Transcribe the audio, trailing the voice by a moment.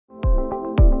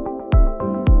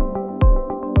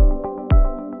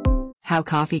How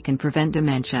coffee can prevent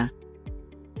dementia.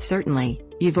 Certainly,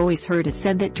 you've always heard it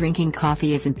said that drinking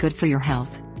coffee isn't good for your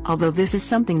health, although this is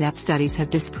something that studies have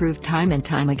disproved time and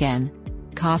time again.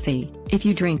 Coffee, if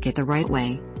you drink it the right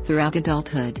way, throughout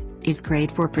adulthood, is great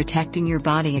for protecting your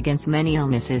body against many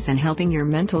illnesses and helping your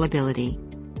mental ability.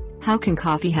 How can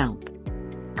coffee help?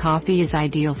 Coffee is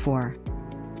ideal for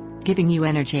giving you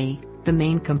energy. The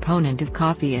main component of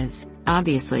coffee is,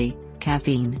 obviously,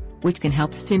 caffeine, which can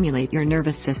help stimulate your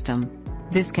nervous system.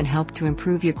 This can help to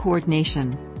improve your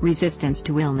coordination, resistance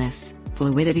to illness,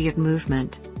 fluidity of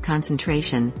movement,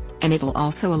 concentration, and it will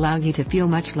also allow you to feel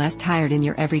much less tired in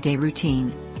your everyday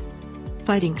routine.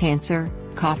 Fighting cancer.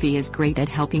 Coffee is great at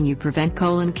helping you prevent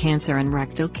colon cancer and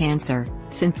rectal cancer,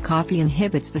 since coffee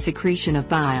inhibits the secretion of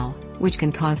bile, which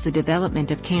can cause the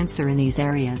development of cancer in these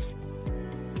areas.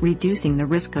 Reducing the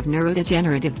risk of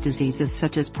neurodegenerative diseases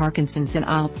such as Parkinson's and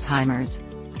Alzheimer's.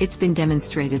 It's been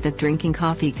demonstrated that drinking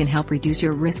coffee can help reduce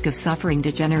your risk of suffering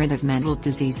degenerative mental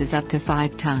diseases up to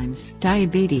 5 times.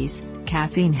 Diabetes.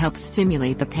 Caffeine helps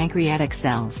stimulate the pancreatic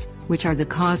cells, which are the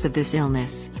cause of this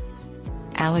illness.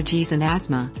 Allergies and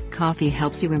asthma. Coffee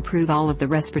helps you improve all of the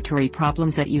respiratory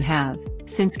problems that you have,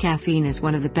 since caffeine is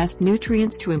one of the best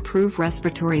nutrients to improve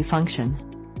respiratory function.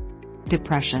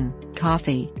 Depression.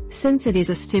 Coffee, since it is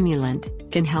a stimulant,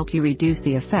 can help you reduce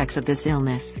the effects of this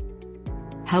illness.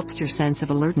 Helps your sense of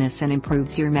alertness and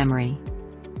improves your memory.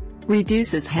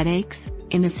 Reduces headaches.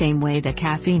 In the same way that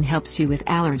caffeine helps you with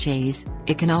allergies,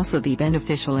 it can also be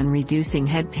beneficial in reducing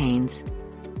head pains.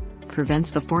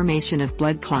 Prevents the formation of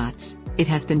blood clots. It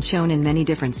has been shown in many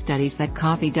different studies that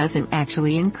coffee doesn't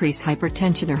actually increase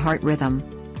hypertension or heart rhythm.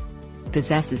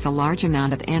 Possesses a large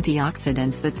amount of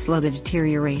antioxidants that slow the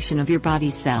deterioration of your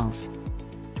body's cells.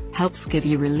 Helps give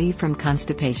you relief from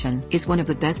constipation. Is one of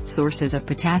the best sources of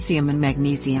potassium and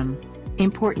magnesium.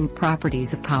 Important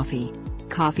properties of coffee.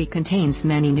 Coffee contains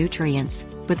many nutrients,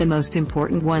 but the most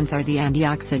important ones are the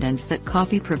antioxidants that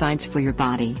coffee provides for your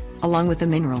body, along with the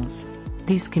minerals.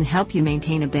 These can help you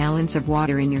maintain a balance of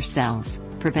water in your cells,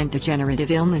 prevent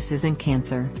degenerative illnesses and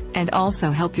cancer, and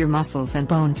also help your muscles and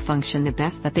bones function the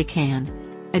best that they can.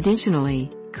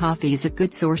 Additionally, coffee is a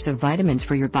good source of vitamins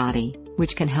for your body,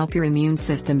 which can help your immune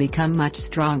system become much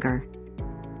stronger.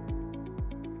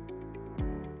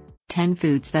 10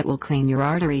 foods that will clean your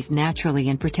arteries naturally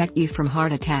and protect you from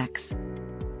heart attacks.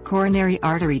 Coronary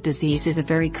artery disease is a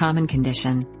very common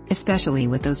condition, especially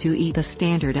with those who eat the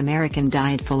standard American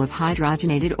diet full of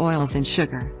hydrogenated oils and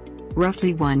sugar.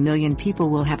 Roughly 1 million people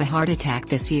will have a heart attack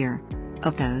this year.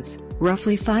 Of those,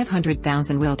 roughly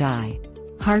 500,000 will die.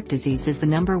 Heart disease is the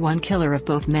 #1 killer of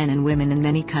both men and women in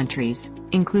many countries,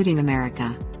 including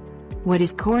America. What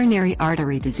is coronary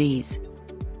artery disease?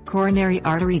 Coronary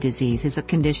artery disease is a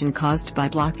condition caused by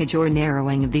blockage or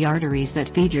narrowing of the arteries that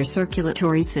feed your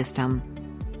circulatory system.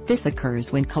 This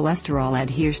occurs when cholesterol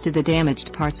adheres to the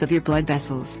damaged parts of your blood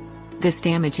vessels. This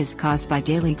damage is caused by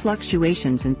daily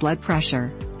fluctuations in blood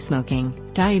pressure, smoking,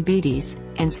 diabetes,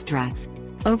 and stress.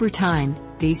 Over time,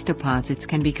 these deposits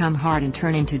can become hard and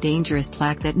turn into dangerous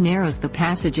plaque that narrows the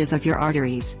passages of your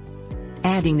arteries.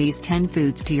 Adding these 10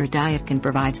 foods to your diet can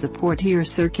provide support to your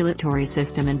circulatory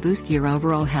system and boost your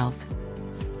overall health.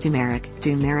 Tumeric.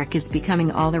 Tumeric is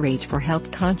becoming all the rage for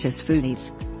health-conscious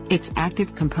foodies. Its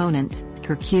active component,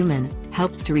 curcumin,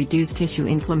 helps to reduce tissue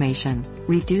inflammation,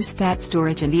 reduce fat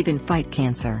storage and even fight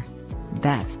cancer.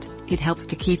 Best, it helps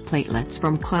to keep platelets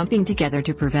from clumping together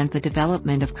to prevent the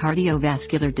development of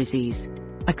cardiovascular disease.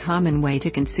 A common way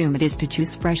to consume it is to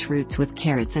juice fresh fruits with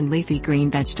carrots and leafy green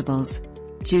vegetables.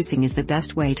 Juicing is the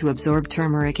best way to absorb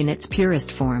turmeric in its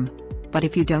purest form. But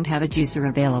if you don't have a juicer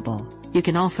available, you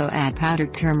can also add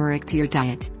powdered turmeric to your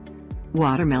diet.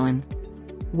 Watermelon.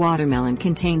 Watermelon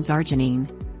contains arginine.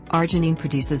 Arginine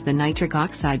produces the nitric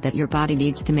oxide that your body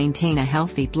needs to maintain a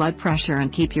healthy blood pressure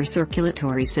and keep your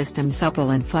circulatory system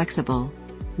supple and flexible.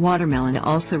 Watermelon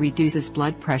also reduces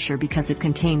blood pressure because it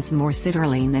contains more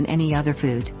citrulline than any other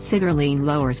food. Citrulline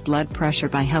lowers blood pressure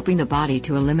by helping the body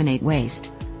to eliminate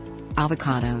waste.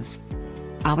 Avocados.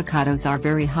 Avocados are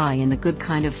very high in the good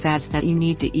kind of fats that you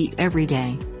need to eat every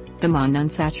day. The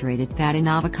monounsaturated fat in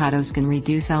avocados can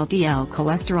reduce LDL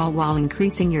cholesterol while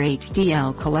increasing your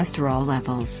HDL cholesterol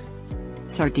levels.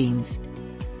 Sardines.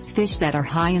 Fish that are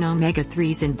high in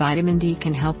omega-3s and vitamin D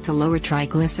can help to lower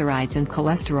triglycerides and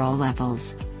cholesterol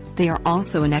levels. They are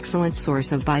also an excellent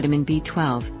source of vitamin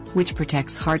B12, which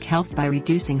protects heart health by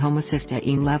reducing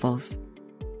homocysteine levels.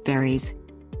 Berries.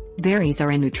 Berries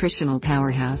are a nutritional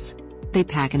powerhouse. They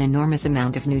pack an enormous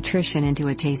amount of nutrition into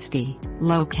a tasty,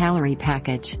 low-calorie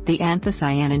package. The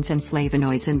anthocyanins and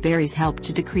flavonoids in berries help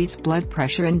to decrease blood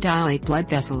pressure and dilate blood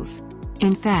vessels.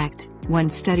 In fact, One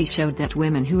study showed that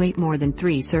women who ate more than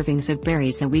 3 servings of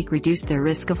berries a week reduced their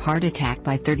risk of heart attack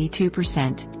by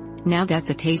 32%. Now that's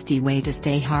a tasty way to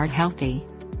stay heart healthy.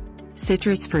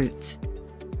 Citrus fruits.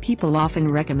 People often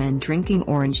recommend drinking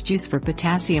orange juice for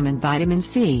potassium and vitamin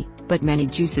C, but many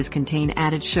juices contain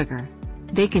added sugar.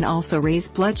 They can also raise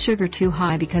blood sugar too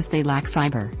high because they lack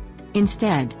fiber.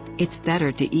 Instead, it's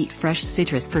better to eat fresh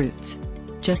citrus fruits.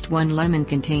 Just 1 lemon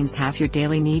contains half your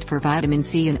daily need for vitamin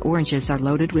C, and oranges are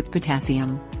loaded with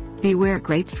potassium. Beware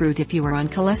grapefruit if you are on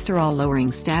cholesterol-lowering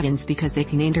statins because they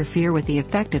can interfere with the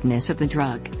effectiveness of the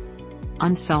drug.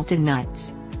 Unsalted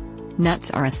nuts.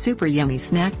 Nuts are a super yummy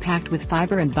snack packed with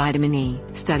fiber and vitamin E.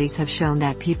 Studies have shown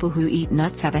that people who eat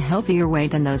nuts have a healthier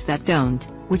weight than those that don't,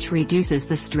 which reduces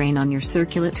the strain on your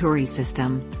circulatory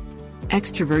system.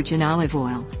 Extra virgin olive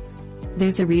oil.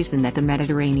 There's a reason that the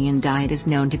Mediterranean diet is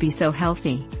known to be so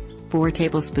healthy. 4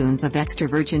 tablespoons of extra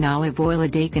virgin olive oil a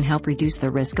day can help reduce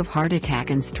the risk of heart attack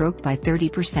and stroke by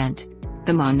 30%.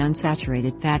 The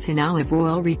monounsaturated fats in olive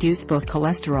oil reduce both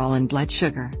cholesterol and blood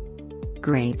sugar.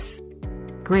 Grapes.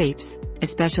 Grapes,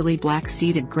 especially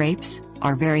black-seeded grapes,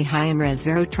 are very high in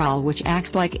resveratrol, which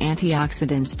acts like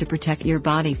antioxidants to protect your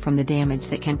body from the damage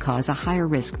that can cause a higher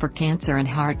risk for cancer and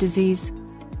heart disease.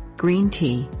 Green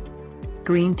tea.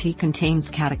 Green tea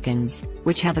contains catechins,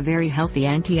 which have a very healthy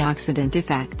antioxidant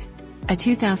effect. A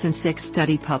 2006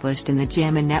 study published in the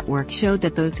JAMA Network showed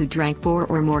that those who drank 4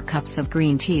 or more cups of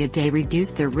green tea a day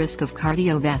reduced their risk of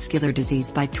cardiovascular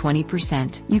disease by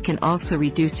 20%. You can also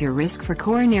reduce your risk for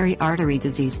coronary artery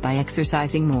disease by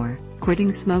exercising more,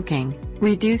 quitting smoking,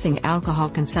 reducing alcohol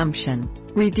consumption,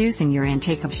 reducing your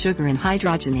intake of sugar and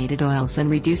hydrogenated oils,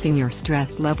 and reducing your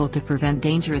stress level to prevent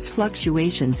dangerous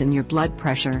fluctuations in your blood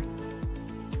pressure.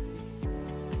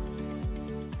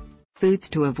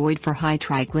 Foods to avoid for high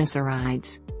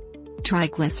triglycerides.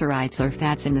 Triglycerides are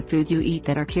fats in the food you eat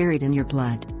that are carried in your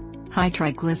blood. High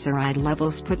triglyceride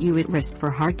levels put you at risk for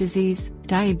heart disease,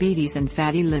 diabetes, and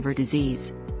fatty liver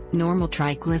disease. Normal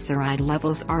triglyceride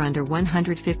levels are under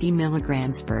 150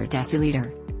 mg per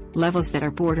deciliter. Levels that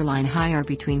are borderline high are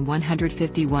between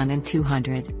 151 and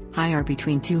 200, high are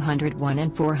between 201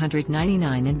 and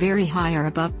 499, and very high are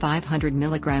above 500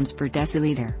 mg per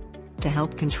deciliter. To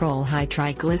help control high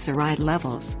triglyceride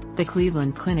levels, the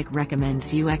Cleveland Clinic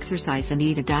recommends you exercise and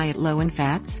eat a diet low in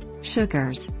fats,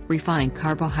 sugars, refined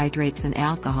carbohydrates, and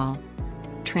alcohol.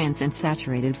 Trans and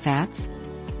saturated fats.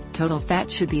 Total fat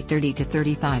should be 30 to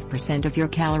 35% of your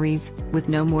calories, with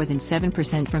no more than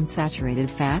 7% from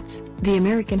saturated fats. The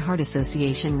American Heart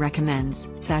Association recommends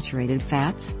saturated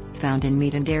fats, found in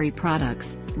meat and dairy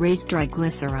products, raise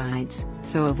triglycerides,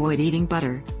 so avoid eating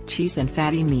butter, cheese, and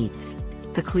fatty meats.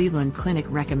 The Cleveland Clinic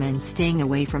recommends staying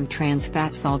away from trans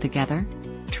fats altogether.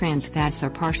 Trans fats are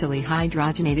partially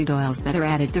hydrogenated oils that are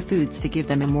added to foods to give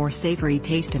them a more savory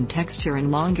taste and texture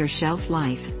and longer shelf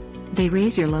life. They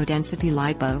raise your low-density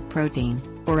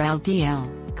lipoprotein, or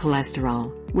LDL,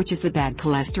 cholesterol, which is the bad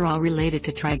cholesterol related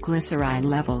to triglyceride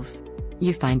levels.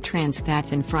 You find trans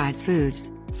fats in fried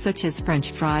foods, such as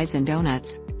French fries and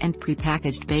donuts, and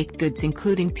prepackaged baked goods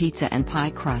including pizza and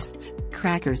pie crusts,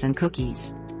 crackers, and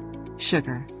cookies.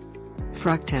 Sugar.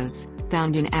 Fructose,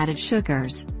 found in added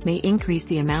sugars, may increase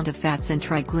the amount of fats and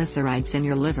triglycerides in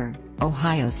your liver,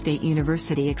 Ohio State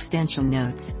University Extension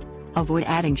notes. Avoid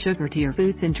adding sugar to your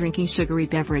foods and drinking sugary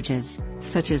beverages,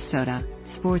 such as soda,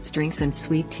 sports drinks, and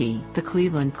sweet tea. The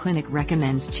Cleveland Clinic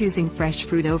recommends choosing fresh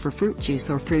fruit over fruit juice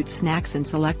or fruit snacks and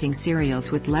selecting cereals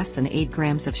with less than 8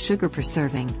 grams of sugar per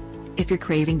serving. If you're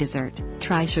craving dessert,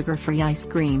 try sugar-free ice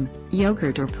cream,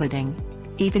 yogurt, or pudding.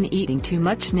 Even eating too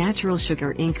much natural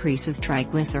sugar increases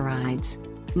triglycerides.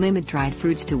 Limit dried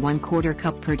fruits to 1/4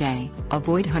 cup per day.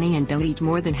 Avoid honey and don't eat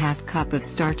more than ½ cup of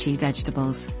starchy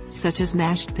vegetables, such as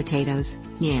mashed potatoes,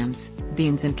 yams,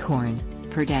 beans, and corn,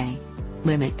 per day.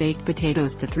 Limit baked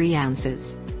potatoes to 3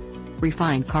 ounces.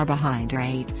 Refined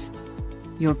carbohydrates.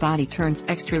 Your body turns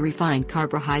extra refined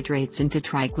carbohydrates into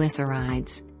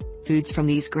triglycerides. Foods from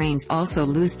these grains also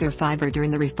lose their fiber during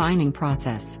the refining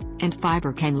process, and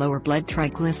fiber can lower blood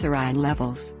triglyceride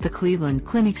levels. The Cleveland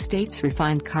Clinic states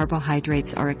refined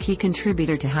carbohydrates are a key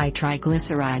contributor to high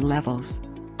triglyceride levels.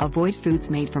 Avoid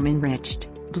foods made from enriched,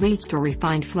 bleached, or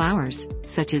refined flours,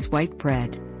 such as white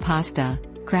bread, pasta,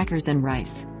 crackers, and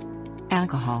rice.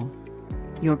 Alcohol.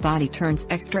 Your body turns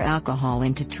extra alcohol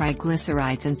into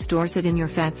triglycerides and stores it in your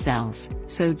fat cells,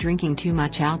 so drinking too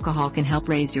much alcohol can help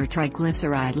raise your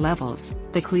triglyceride levels,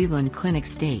 the Cleveland Clinic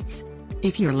states.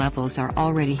 If your levels are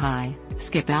already high,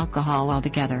 skip alcohol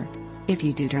altogether. If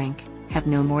you do drink, have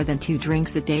no more than 2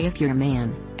 drinks a day if you're a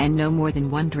man, and no more than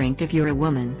 1 drink if you're a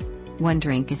woman. 1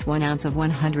 drink is 1 ounce of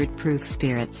 100 proof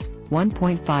spirits.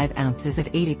 1.5 ounces of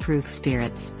 80 proof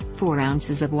spirits, 4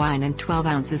 ounces of wine and 12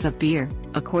 ounces of beer,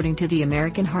 according to the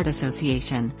American Heart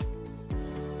Association.